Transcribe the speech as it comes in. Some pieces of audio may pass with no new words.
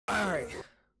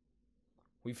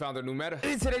We found a new meta.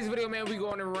 In today's video, man, we're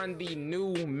going to run the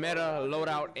new meta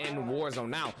loadout in Warzone.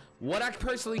 Now, what I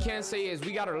personally can say is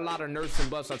we got a lot of nerfs and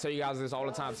buffs. I tell you guys this all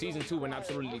the time. Season 2 went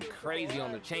absolutely crazy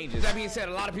on the changes. That being said,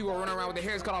 a lot of people are running around with their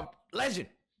hairs cut off. Legend,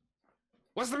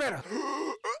 what's the meta?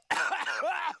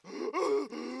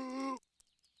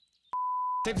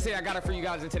 Safe to say I got it for you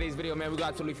guys in today's video, man. We got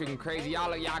absolutely freaking crazy.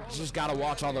 Y'all just gotta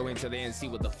watch all the way to the end and see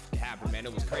what the f happened, man.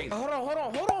 It was crazy. Hold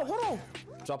on.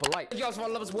 Drop a like. Thank you guys for all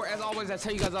love and support. As always, I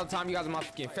tell you guys all the time, you guys are my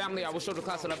fucking family. I will show the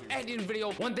class setup at the end of the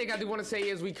video. One thing I do want to say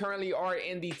is we currently are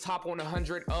in the top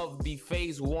 100 of the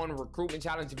phase 1 recruitment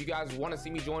challenge. If you guys want to see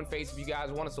me join phase, if you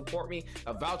guys want to support me,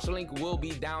 a voucher link will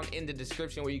be down in the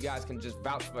description where you guys can just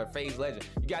vouch for phase legend.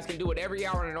 You guys can do it every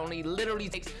hour and it only literally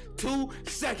takes 2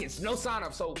 seconds. No sign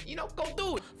up. So, you know, go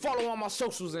do it. Follow on my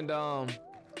socials and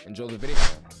enjoy the video.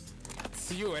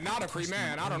 See, you are not a free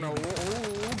man. I don't know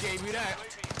who gave you that.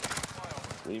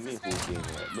 What do you mean who gave me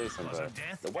that? Listen,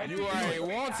 bro. You are a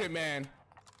wanted man.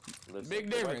 Listen, big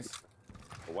difference.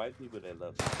 The white people that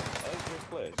love you. That's your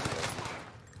flesh.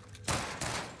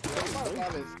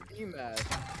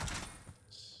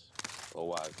 Oh,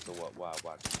 why? So what? Why?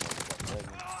 Why?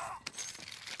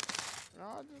 No,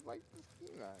 I just like the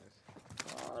ski mask.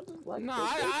 I just like. No, I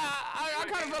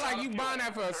kind of feel like you buying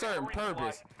that for a certain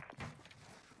purpose.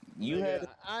 You had.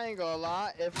 I ain't gonna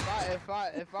lie. If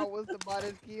I was to buy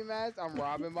this ski mask, I'm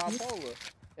robbing bipolar,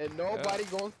 and nobody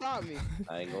gonna stop me.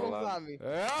 I ain't gonna lie. Stop me.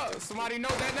 Yeah, somebody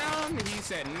note that down. He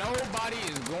said nobody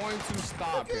is going to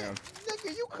stop him.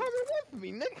 Nigga, you coming with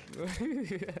me,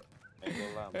 nigga? Ain't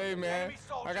gonna lie, Hey man,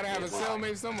 I gotta have a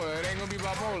cellmate somewhere. It ain't gonna be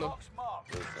bipolar.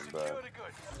 Listen, bro.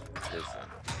 Listen.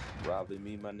 Robbing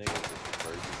me, my nigga, is the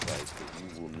first sight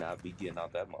that you will not be getting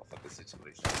out that motherfucking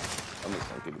situation. I'm just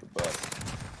gonna give it a buck.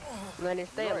 Man,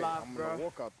 stay alive, I'm bro. gonna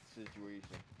walk out the situation.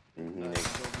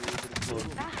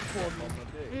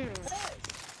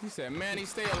 He said, Manny,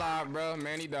 stay alive, bro.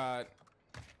 Manny died.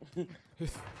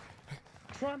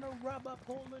 Trying to rob a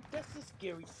Poland, that's a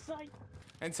scary sight.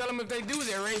 And tell them if they do,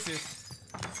 they're racist.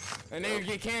 And they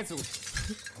get canceled.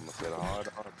 I'm gonna say the hard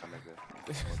nigga.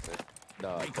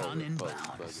 Nah,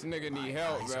 This nigga need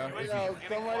help, bro. Yo,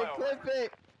 somebody clip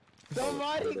it.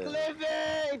 Somebody clip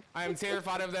it. I am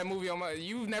terrified of that movie.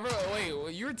 You've never,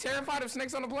 wait, you're terrified of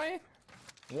snakes on the plane?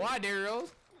 Why,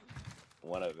 Darius?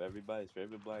 One of everybody's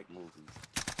favorite black movies.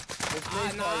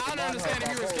 I don't understand if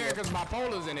you were scared because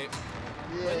bipola's in it.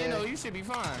 Yeah. But you know, you should be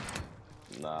fine.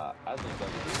 Nah, I think You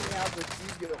didn't have to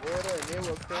see your order and they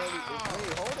were currently.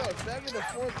 Wait, hold up, 7 to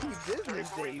 14 business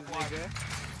days, nigga.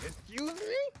 Excuse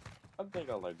me? I think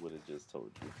I like what it just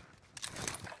told you.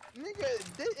 Nigga,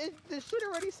 this shit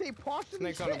already say partially.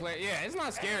 Snakes on the plane. Yeah, it's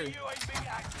not scary.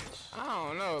 I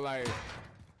don't know, like,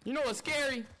 you know what's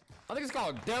scary? I think it's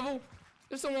called Devil.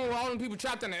 There's someone with all them people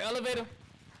trapped in the elevator.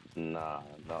 Nah,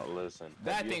 no, listen.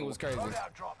 That thing was crazy.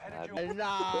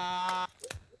 Nah.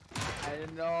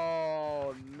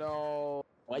 No.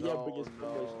 Why y'all bring this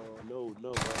No,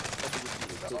 bro.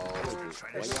 Common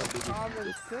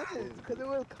sense, because it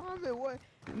was common. What?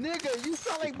 Nigga, you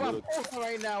sound like my post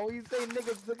right now when you say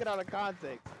niggas took it out of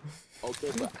context.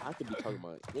 Okay, but I could be talking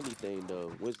about anything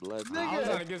though. When's the last time? I was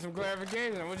trying to get some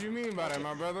clarification. What do you mean by that,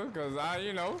 my brother? Because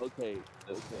you know. Okay.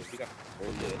 We got.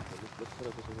 Let's put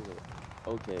up.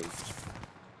 Okay.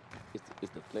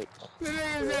 It's the flick. The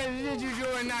nigga said, "Did you do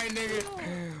at night, nigga?"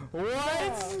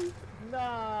 What?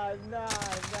 Nah.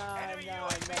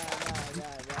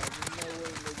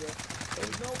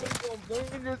 There's no way gonna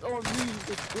blame this on me.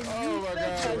 Oh my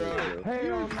god, bro. Hey,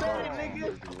 you said it, nigga.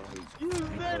 You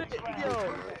said it.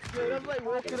 Yo, that's like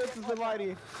walking up to somebody.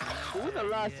 When's the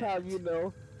last time you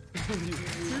know? You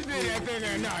did that thing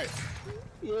at night.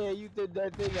 Yeah, you did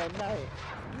that thing at night.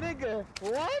 Nigga,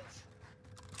 what?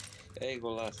 I ain't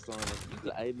gonna lie, son.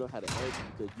 I didn't know how to answer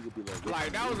because you could be like.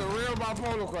 Like, that was a real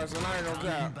bipolar question. I ain't gonna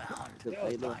cap. I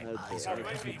didn't know how to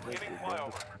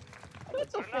What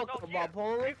the fuck up,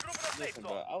 bipolar? Listen,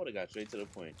 bro, I would've got straight to the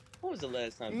point. When was the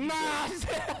last time you Nah!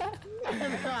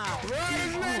 Bro,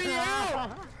 this lady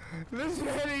out! This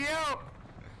lady out!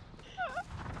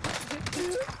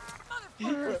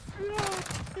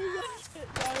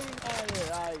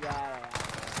 I got it.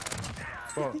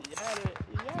 Fuck. You got it.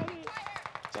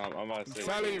 So I'm about to say.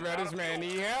 Tell you, bro, this man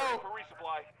need help.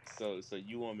 So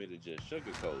you want me to just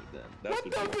sugarcoat then? That's What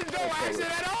the fuck? Don't answer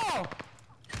at all!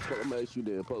 I'm gonna ask you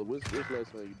then, Paul. What's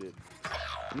last time you did?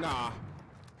 Nah.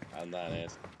 I'm not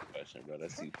answering the question, bro.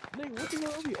 That's you. Nigga, what you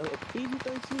want me?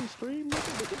 PG-13 stream,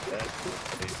 nigga?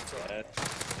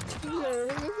 Yeah,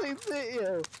 this ain't it,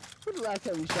 yo. When the last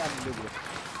time you shot a nigga?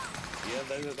 Yeah,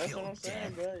 that's what I'm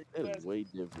saying, bro. That's way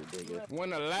different, nigga. When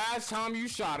the last time you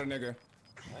shot a nigga?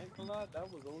 I ain't gonna lie, that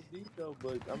was OD though,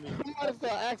 but I mean, I'm gonna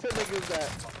start asking niggas that.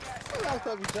 I'm not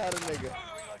talking to a nigga.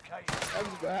 I'm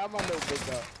just gonna have my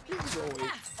notebook up. Keep going. What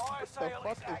the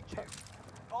fuck is Chuck?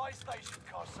 Buy station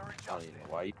costs are I don't even adjusted. know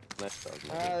why you messed up.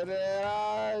 How did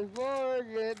I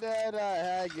forget that I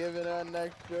had given an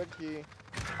extra key?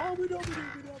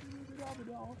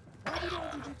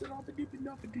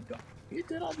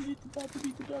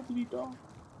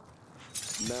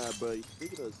 Nah, bro.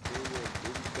 Speaking of stereo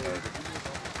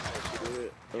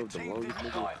of the longest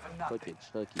nigga, fucking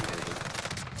Chucky, nigga.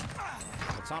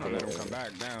 It's time to let him come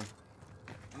back down.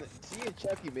 Seeing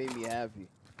Chucky made me happy.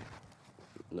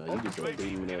 No, you just don't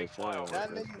leave me that shine.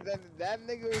 That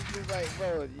nigga was just like,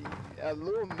 bro, a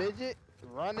little midget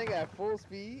running at full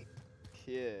speed.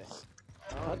 Yeah.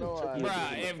 I don't know why.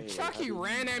 Bruh, if Chucky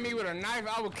ran at me with a knife,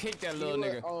 I would kick that little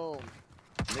nigga.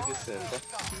 Nigga said,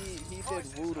 He did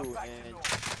voodoo and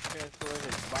transferred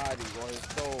his body or his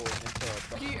soul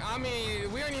into a I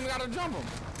mean, we ain't even gotta jump him.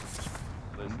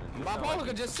 listen, Bipolar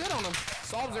could just sit on him.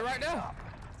 Solves it right there.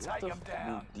 Take them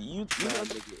down. do you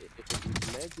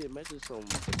Imagine some,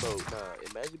 bro,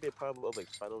 imagine being part of like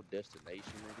Final Destination,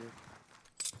 nigga.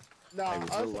 Nah,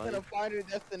 Like, us real in a life? final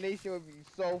destination would be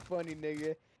so funny,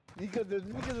 nigga. Because the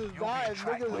niggas is dying,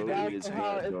 tracked, niggas bro. is Bro, dying it's from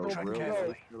how real, it's bro. so Real bro.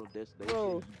 life Final Destination,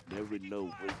 Bro. you never know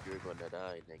when you're gonna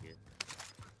die, nigga.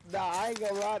 Nah, I ain't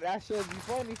gonna lie, that shit be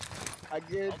funny. I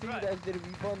guarantee you that shit be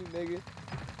funny, nigga.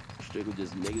 Strictly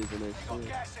just niggas in that shit.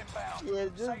 Gas inbound. Yeah,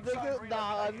 just Safe zone nigga,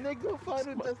 nah, a nigga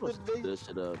final Must destination. that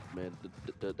shit up, man.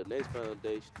 The next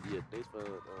foundation, next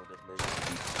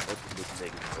foundation, that's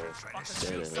the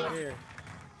niggas, bro. Here.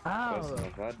 listen,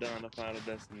 if I die on the final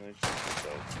destination, so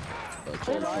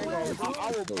Hold on, I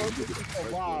will purposely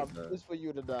survive just for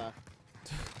you to die.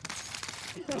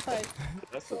 Like,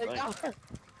 that's the like, thing.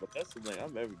 But that's the thing.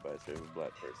 I'm everybody's favorite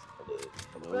black person.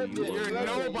 Hello, you You're are-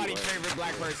 nobody's favorite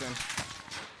black person.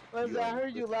 listen, I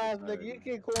heard you last nigga. You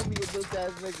can't call me a bitch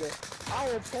ass nigga. I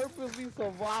will purposely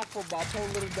survive for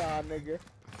bipolar to die, nigga.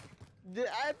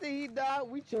 After he died,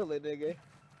 we chillin', nigga.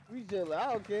 We chillin'.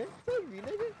 I don't care. Take me,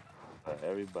 nigga.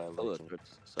 Everybody Oh, loves look, me.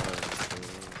 sorry. I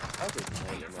just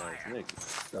hanging nice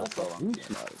niggas. That's all I'm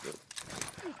getting out of it.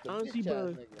 Honestly, Bitch bro.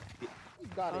 ass nigga. You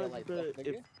got it like that,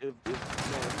 nigga. If we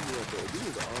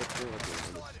was all playing like on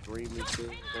the stream and shit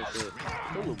like that,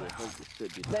 they would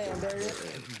 100% be Damn, Barry.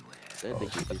 that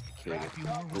nigga is the killer.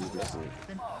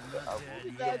 100%.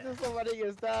 You guys just somebody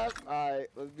get stabbed? Alright,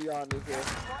 let's be honest here.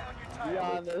 Be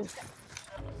honest.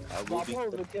 I will be,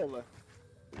 Bipolar killer.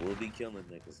 we'll be killing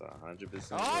niggas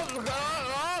 100%.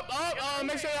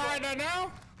 Make sure y'all write that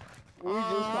down. We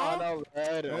just found out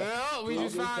later. Yeah, we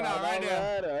just found out right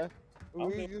there.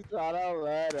 We just found out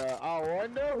later. I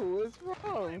wonder who it's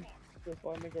from. The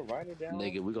fuck nigga, write it down.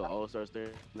 Nigga, we gonna all start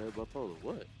staring at bipolar.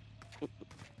 What?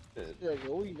 Yeah,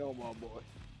 we know my boy.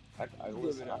 I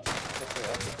listen. I put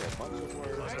that bunch of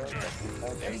words.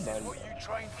 This is what you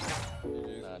trained for.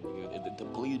 Nah, nigga, the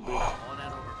bleed bitch. On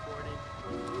that over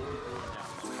 40.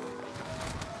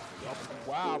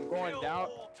 Wow, I'm going down.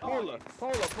 Polar. I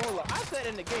said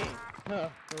in the game. I'm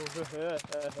not gonna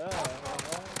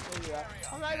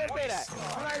say that.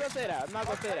 I'm not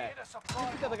gonna say that. Just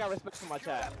because I got respect for my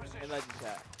chat and legend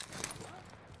chat.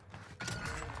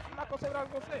 I'm not gonna say what I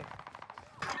was gonna say.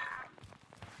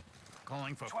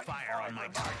 Calling for fire on my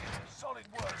target. Solid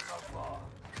work so far.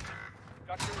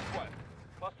 Got your request.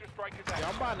 Cluster strike is Yeah, I'm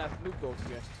active. buying that Snoop Dogg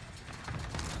again.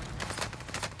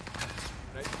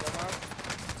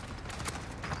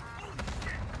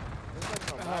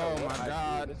 Oh my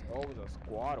god. This always a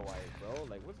squad wipe, bro.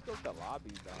 Like, what's the lobby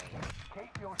down?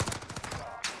 Keep your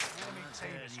enemy team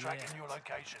is tracking your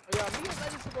location. Yeah, me and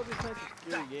Legend supposed to play some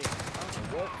scary game. I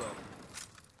don't know what though.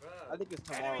 I think it's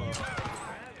tomorrow.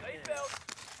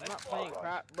 I'm not playing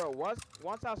crap, bro.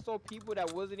 Once I saw people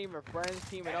that wasn't even friends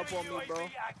teaming up on me, bro.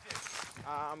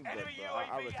 I'm good, bro.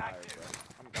 I retired, bro.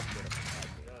 I'm good.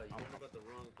 You about the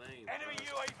wrong thing. Enemy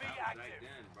UAV active.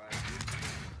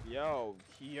 Yo.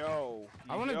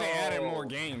 I wonder if they added more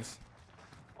games.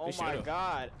 Oh They my should've.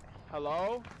 god.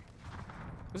 Hello?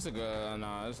 This is a good.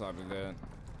 Nah, this lobby good.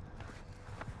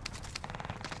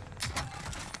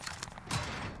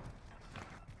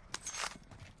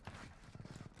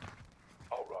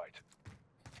 All right.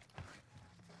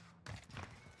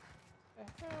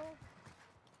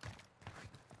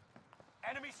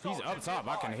 Enemy He's soldiers up top.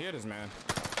 I can nearby. hear this man. I'm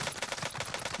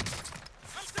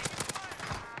taking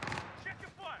fire. Check your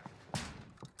fire.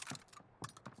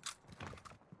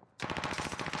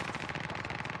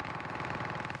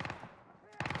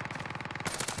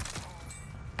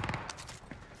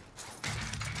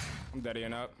 I'm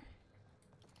deadying up.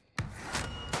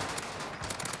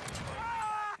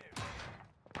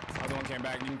 came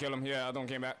back. You can kill him. Yeah, other one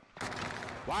came back.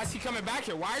 Why is he coming back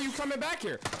here? Why are you coming back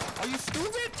here? Are you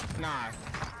stupid? Nah.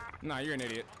 Nah, you're an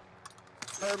idiot.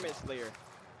 Hermit Slayer.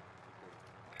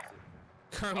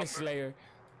 Kermit Slayer.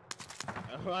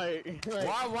 Like,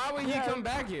 Why would he come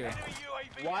back here? Enemy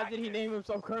UAV why did he name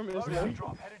himself Kermit Slayer? Loadout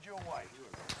drop headed your way.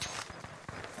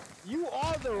 You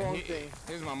are the wrong thing.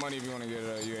 Here's my money if you want to get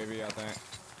a UAV, I think.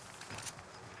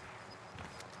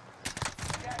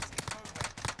 Gas is moving.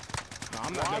 No,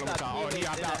 I'm not dealing with y'all. Oh, he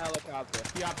opted out. Helicopter.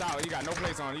 He opted out. He got no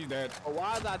place on. He's dead. But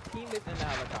why is our teammates in the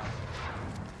helicopter?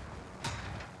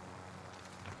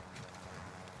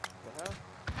 The hell?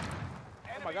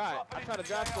 Oh my god, I tried to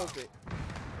drop scope it.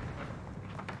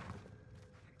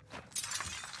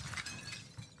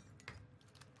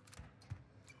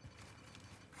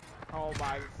 Oh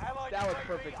my, that was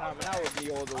perfect timing. That was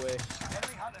me all the way.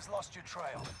 Enemy hunters lost your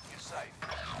trail. You're safe.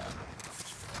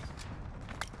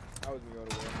 That was me all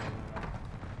the way.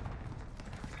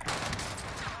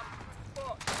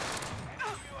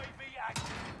 Enemy UAV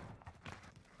active.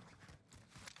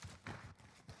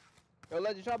 Yo,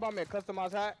 Legend, try to buy me a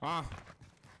customized hat. Huh?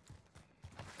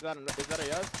 Is that a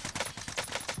yes?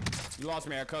 You lost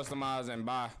me at customize and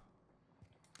buy.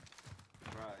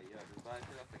 Right, yeah, just buy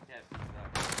shit off the cat.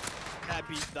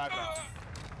 Catpiece.com.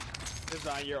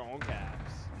 Design your own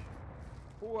caps.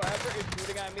 Whoever is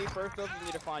shooting at me, first off, you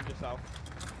need to find yourself.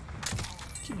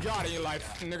 Keep God in your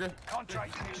life, nigga.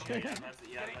 Contract initiated.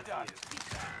 Get it done.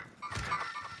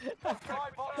 Supply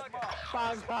box marked.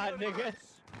 Find God, nigga.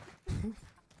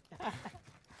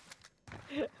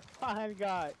 Find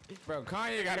God. Bro,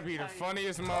 Kanye gotta be the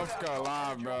funniest motherfucker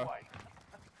alive, bro.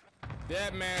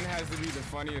 That man has to be the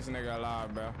funniest nigga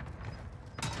alive, bro.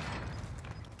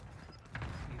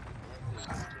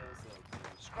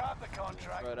 Scrap the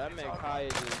contract. Bro, that man Kanye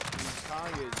is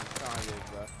Kanye,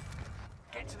 bro.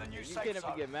 Get to the new You safe can't even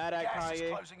zone. get mad at Gas is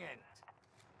Kanye. closing in.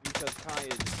 Because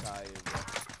Kanye is Kanye, bro.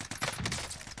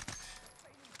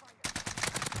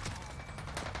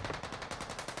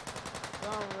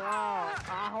 Something wrong.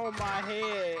 I hold my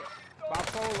head.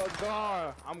 Bipolar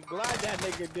guard. I'm glad that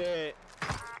nigga dead.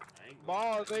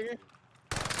 Balls, nigga.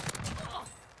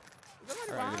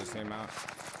 Alright, get the same out.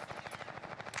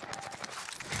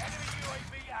 Enemy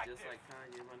UAV active. Just like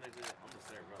Kanye, my nigga, I'm gonna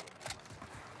start rolling.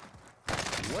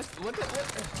 What?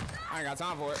 I ain't got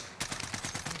time for it.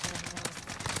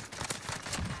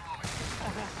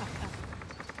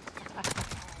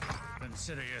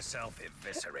 Consider yourself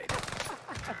eviscerated.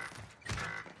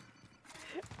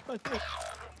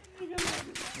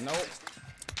 Nope.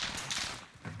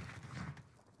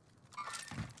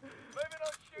 Moving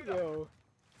on shooter. Yo.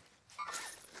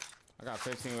 I got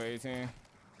 15 with 18.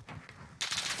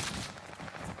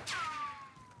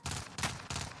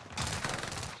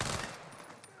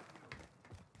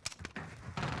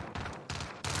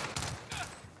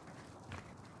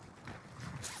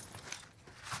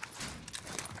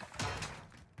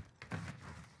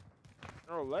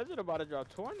 Oh, Legend about to drop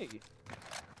 20.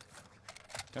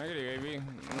 Can I get a UAV?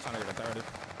 I'm trying to get a 30.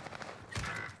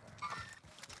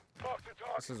 Mark the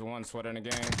target. This is one sweat in the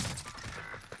game.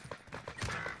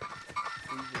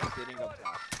 He's just sitting up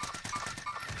top.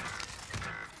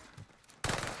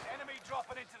 Enemy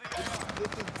dropping into the AO.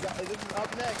 This is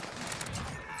up next.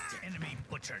 Enemy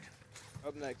butchered.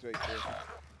 Up next right there.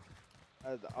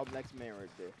 That's the up next man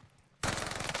right there.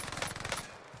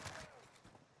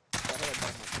 I heard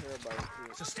about my care about it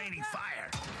too. Sustaining fire.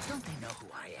 Don't they know who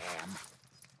I am?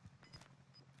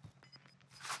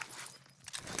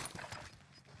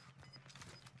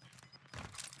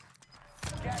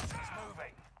 Gas is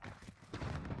moving.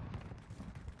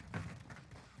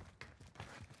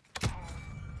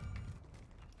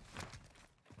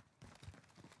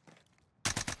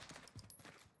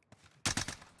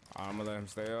 I'm gonna let him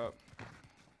stay up.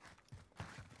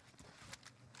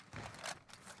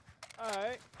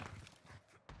 Alright.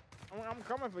 I'm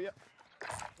coming for you.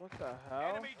 What the hell?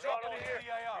 Enemy dropping into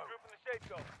the AO. From the safe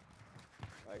zone.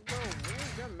 Like, bro,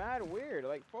 you're mad weird.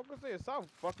 Like, focus on yourself,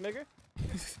 fuck nigga.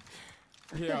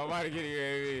 Yeah, I'm about to get a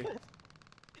UAV.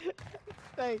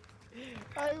 Hey,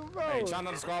 bro. Hey, try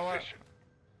not to squad what?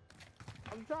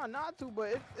 I'm trying not to,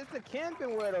 but it's the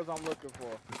camping weirdos I'm looking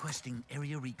for. Requesting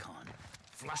area recon.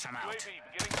 Flush them out. UAV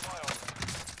beginning flyover.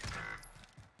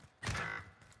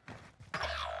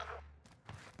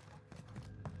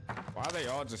 Why are they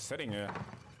all just sitting here?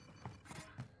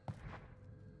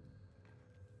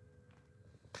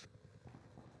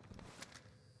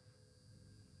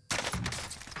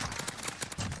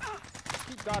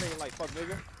 Keep guarding like fuck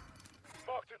nigga.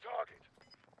 Mark the target.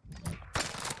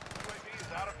 UAV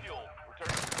is out of fuel.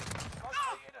 Return.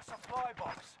 Constantly in a supply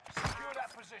box. Secure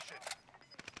that position.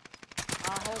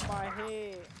 hold my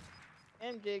head.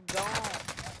 MJ gone.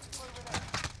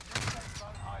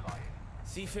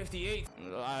 C58.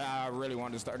 I really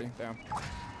wanted to start it. Damn.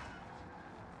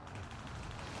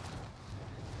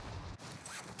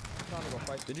 Trying to go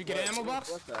fight. Did you get an ammo box?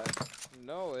 What's that?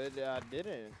 No, I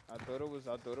didn't. I thought it was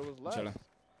left. Chilling.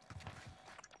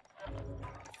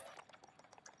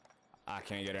 I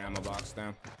can't get an ammo box,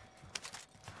 damn.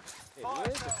 Hey,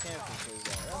 where's the camping place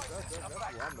at? That's what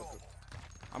I'm looking for.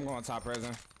 I'm going top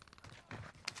prison.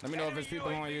 Let me know if there's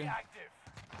people on you.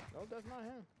 No, that's not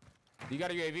him. You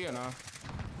got a UAV or no?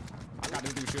 I got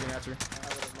this dude shooting at you. I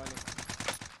have enough money.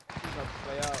 He's about to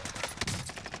play out.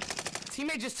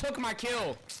 Teammate just took my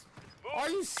kill. Are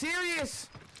you serious?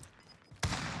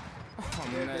 Oh,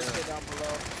 man. There's this kid down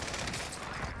below.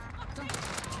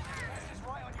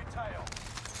 Right on your tail.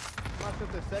 I'm not sure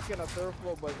if the second or third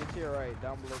floor, but it's here right,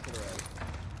 down below to the right.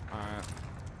 Alright.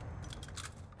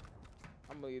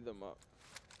 I'm gonna leave them up.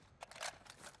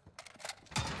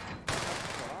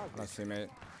 Let's see, mate.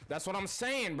 That's what I'm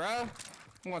saying, bro.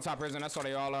 I'm going top prison. That's what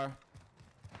they all are.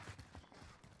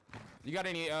 You got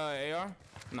any AR?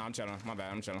 No, I'm chilling. My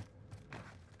bad. I'm chilling.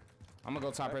 I'm gonna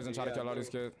go top prison, try to kill all these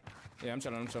kids. Yeah, I'm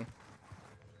chilling.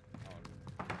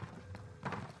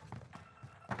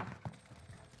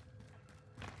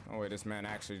 Oh wait, this man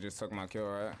actually just took my kill,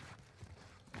 right?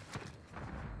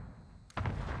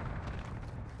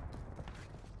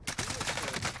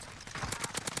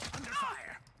 Under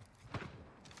fire.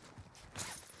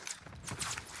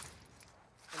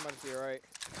 Somebody to your right.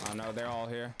 I know they're all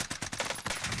here.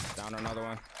 Down to another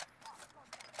one.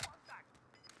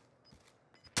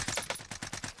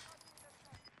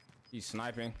 He's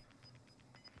sniping.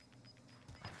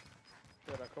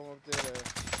 Should I come up there?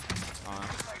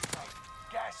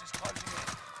 Gas is closing in.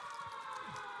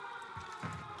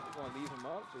 You gonna leave him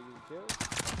up so you can kill?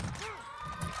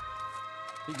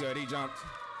 He good. He jumped.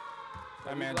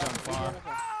 That man jumped far.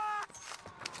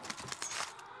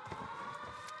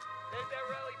 There's that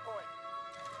rally point.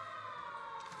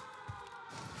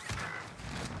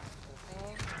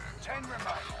 10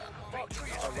 remain. Victory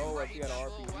is Hello, if you got an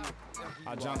RPG.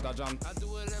 I jumped.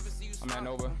 I'm at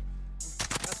Nova.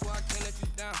 That's why I can't let you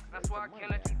down. That's why I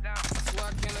can't let you down. That's why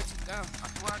I can't let you down.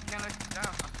 That's why I can't let you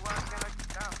down. That's why I can't let you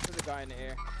down. There's a guy in the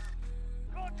air.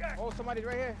 Contact. Oh, somebody's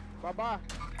right here. Bye-bye.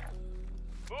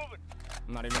 Moving.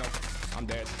 I'm not even up. I'm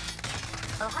dead.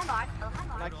 Oh, hi, Mark. Oh, hi,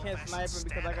 Mark. And I can't snipe him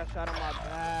because I got shot on my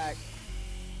back.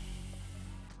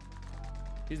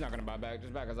 He's not gonna buy back.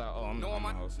 Just back us out. Oh, I'm Knowing the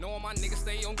host. my niggas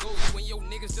stay on go. When your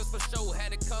niggas just for show.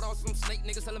 Had to cut off some snake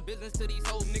niggas selling business to these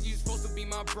hoes. Nigga, you supposed to be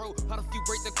my bro. How the few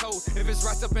break the code? If it's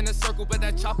right up in a circle, but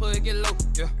that chopper it get low.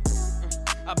 Yeah.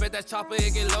 I bet that chopper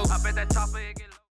it get low. I bet that chopper it get low.